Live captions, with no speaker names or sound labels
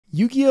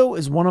Yu-Gi-Oh!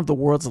 Is one of the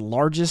world's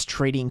largest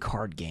trading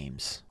card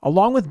games.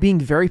 Along with being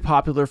very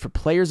popular for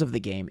players of the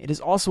game, it is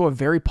also a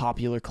very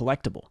popular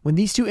collectible. When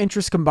these two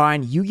interests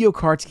combine, Yu-Gi-Oh!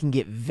 Cards can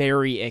get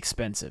very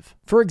expensive.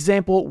 For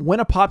example, when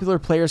a popular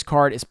player's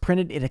card is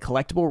printed in a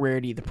collectible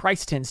rarity, the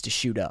price tends to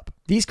shoot up.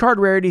 These card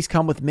rarities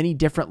come with many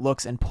different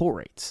looks and pull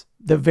rates.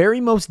 The very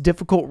most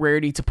difficult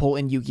rarity to pull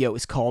in Yu-Gi-Oh!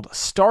 Is called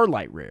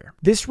Starlight Rare.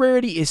 This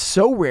rarity is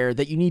so rare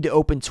that you need to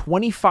open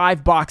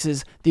 25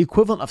 boxes, the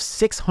equivalent of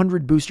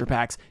 600 booster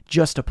packs,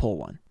 just to pull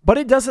one. But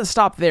it doesn't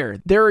stop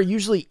there. There are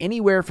usually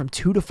anywhere from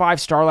 2 to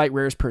 5 Starlight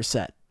Rares per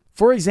set.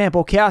 For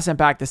example, Chaos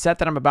Impact, the set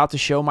that I'm about to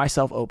show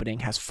myself opening,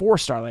 has 4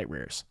 Starlight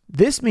Rares.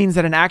 This means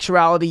that in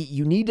actuality,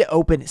 you need to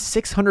open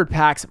 600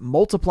 packs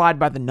multiplied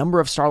by the number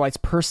of Starlights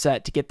per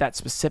set to get that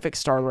specific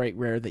Starlight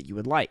Rare that you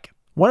would like.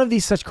 One of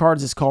these such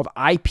cards is called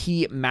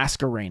IP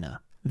Masquerena.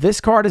 This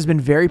card has been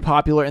very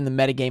popular in the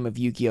metagame of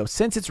Yu-Gi-Oh!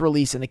 Since its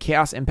release in the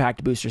Chaos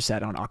Impact booster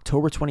set on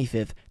October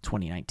 25th,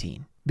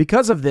 2019.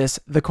 Because of this,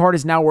 the card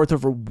is now worth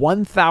over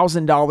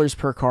 $1,000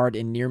 per card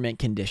in near mint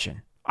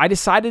condition. I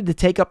decided to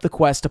take up the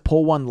quest to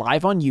pull one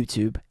live on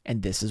YouTube,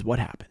 and this is what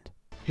happened.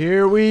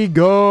 Here we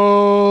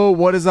go!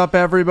 What is up,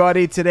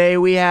 everybody? Today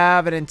we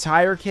have an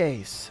entire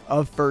case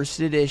of first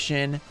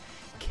edition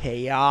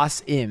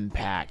Chaos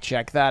Impact.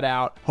 Check that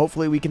out.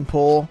 Hopefully we can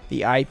pull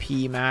the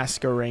IP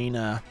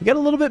Masquerena. We got a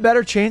little bit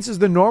better chances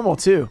than normal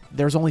too.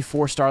 There's only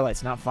 4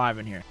 Starlights, not 5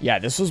 in here. Yeah,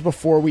 this was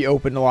before we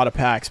opened a lot of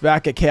packs.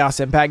 Back at Chaos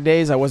Impact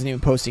days, I wasn't even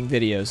posting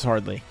videos,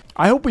 hardly.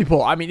 I hope we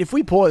pull. I mean, if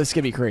we pull it, this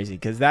could be crazy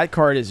because that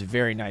card is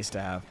very nice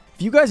to have.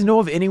 If you guys know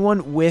of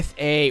anyone with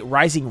a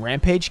Rising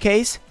Rampage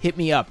case, hit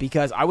me up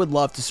because I would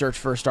love to search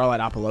for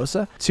Starlight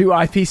Apollosa. 2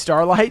 IP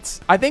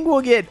Starlights. I think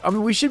we'll get,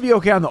 we should be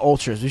okay on the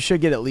Ultras. We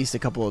should get at least a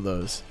couple of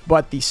those.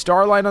 But the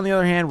Starlight, on the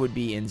other hand, would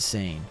be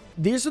insane.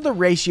 These are the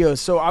ratios.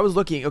 So I was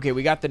looking, okay,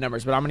 we got the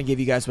numbers, but I'm going to give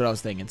you guys what I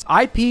was thinking.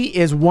 IP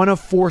is 1 of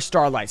 4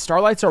 Starlights.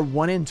 Starlights are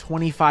 1 in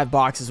 25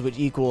 boxes, which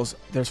equals,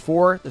 there's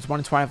 4, there's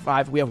 1 in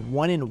 25. We have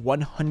 1 in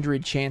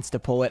 100 chance to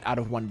pull it out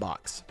of 1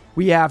 box.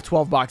 We have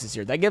 12 boxes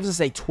here. That gives us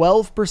a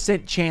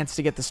 12% chance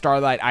to get the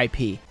Starlight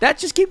IP.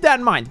 Just keep that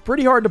in mind.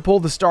 Pretty hard to pull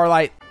the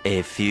Starlight.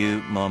 A few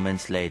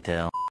moments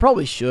later.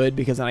 Probably should,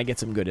 because then I get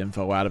some good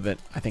info out of it.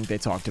 I think they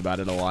talked about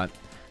it a lot.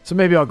 So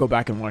maybe I'll go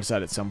back and watch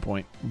that at some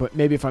point. But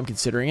maybe if I'm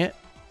considering it.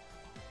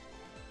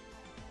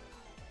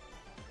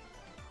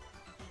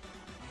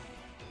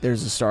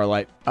 There's a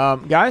Starlight.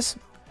 Guys,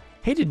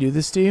 hate to do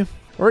this to you.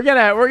 We're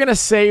gonna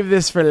save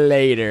this for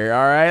later,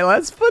 all right?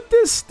 Let's put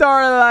this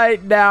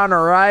Starlight down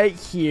right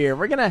here.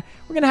 We're gonna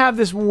have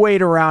this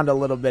wait around a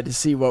little bit to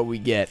see what we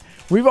get.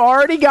 We've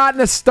already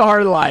gotten a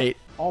Starlight.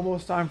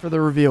 Almost time for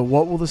the reveal.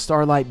 What will the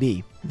Starlight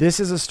be?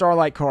 This is a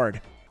Starlight card.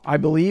 I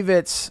believe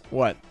it's,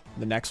 what,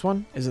 the next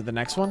one? Is it the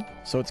next one?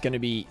 So it's gonna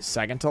be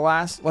second to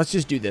last. Let's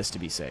just do this to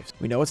be safe.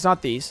 We know it's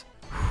not these.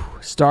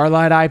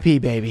 Starlight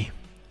IP, baby.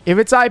 If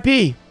it's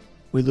IP,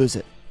 we lose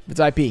it. If it's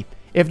IP.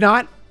 If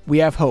not, we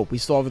have hope. We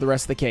still have the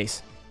rest of the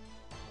case.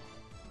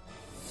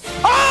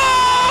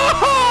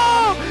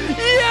 Oh!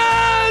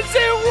 Yes,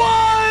 it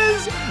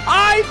was!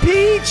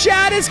 IP,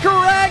 chat is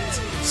correct.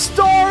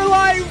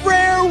 Starlight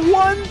Rare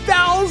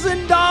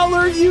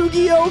 $1,000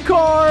 Yu-Gi-Oh!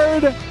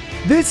 Card.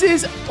 This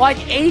is like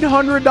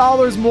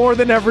 $800 more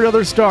than every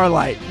other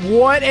Starlight.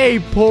 What a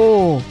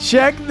pull.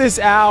 Check this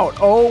out.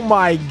 Oh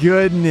my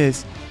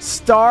goodness.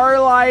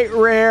 Starlight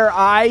Rare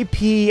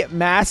IP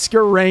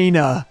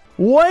Masquerena.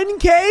 1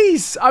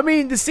 case. I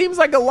mean, this seems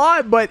like a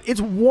lot, but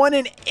it's 1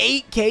 in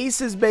 8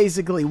 cases,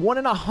 basically. 1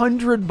 in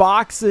 100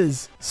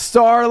 boxes.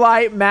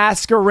 Starlight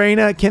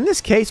Masquerena. Can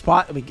this case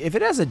if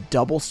it has a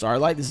double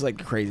Starlight, this is like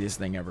the craziest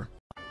thing ever.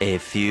 A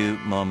few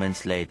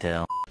moments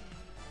later.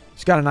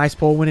 Just got a nice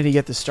pull. When did he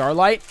get the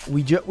Starlight?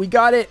 We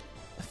got it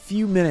a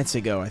few minutes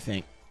ago, I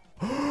think.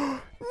 No!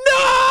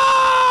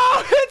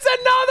 It's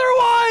another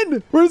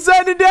one! We're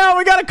setting it down.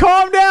 We gotta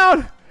calm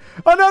down.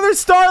 Another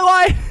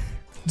Starlight.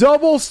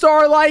 Double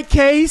Starlight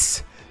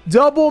case,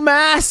 double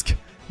mask,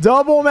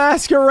 double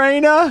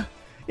Masquerena.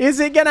 Is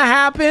it gonna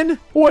happen?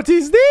 What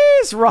is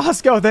this?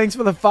 Roscoe, thanks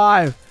for the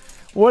 5.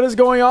 What is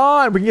going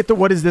on? We can get the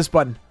what is this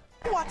button.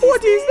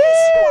 What is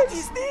this? What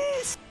is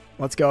this?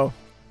 Let's go.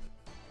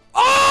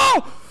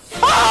 Oh!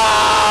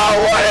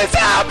 Oh! What is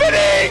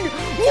happening?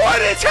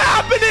 What is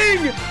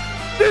happening?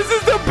 This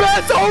is the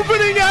best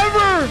opening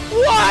ever.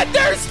 What?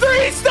 There's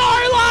 3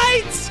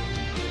 Starlights.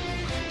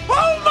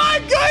 Oh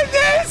my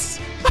goodness.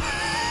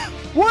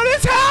 What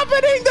is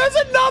happening? There's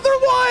another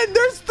one.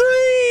 There's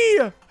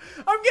 3. I'm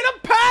gonna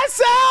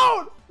pass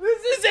out.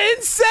 This is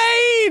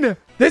insane.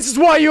 This is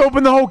why you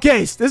open the whole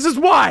case. This is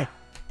why.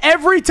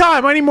 Every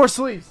time. I need more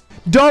sleeves.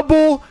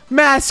 Double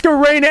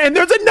Masquerena. And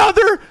there's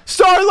another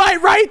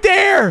Starlight right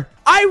there.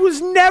 I was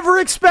never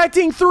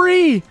expecting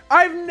 3.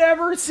 I've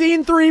never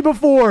seen 3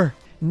 before.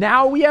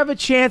 Now we have a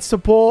chance to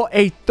pull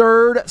a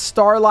 3rd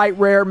Starlight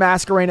Rare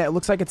Masquerena. It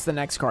looks like it's the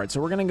next card.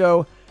 So we're going to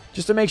go,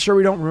 just to make sure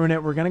we don't ruin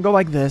it, we're going to go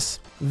like this.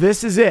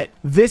 This is it.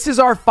 This is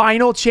our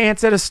final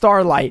chance at a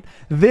Starlight.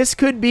 This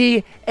could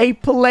be a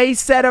play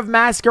set of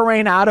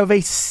Masquerena out of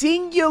a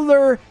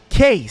singular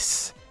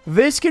case.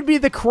 This could be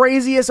the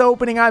craziest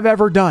opening I've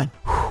ever done.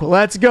 Whew,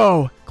 let's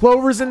go.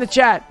 Clover's in the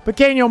chat.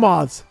 Pequeño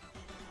mods.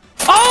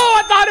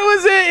 Oh, I thought it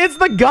was it. It's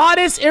the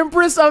goddess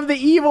empress of the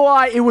evil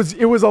eye. It was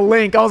a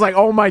link. I was like,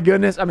 oh my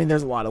goodness. I mean,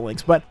 there's a lot of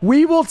links, but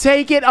we will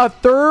take it. A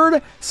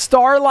third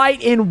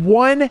Starlight in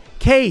one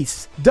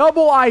case.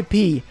 Double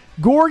IP.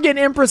 Gorgon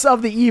Empress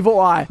of the Evil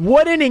Eye.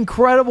 What an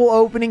incredible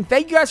opening.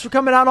 Thank you guys for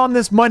coming out on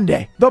this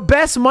Monday. The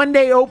best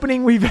Monday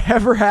opening we've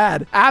ever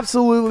had.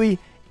 Absolutely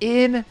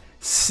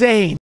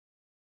insane.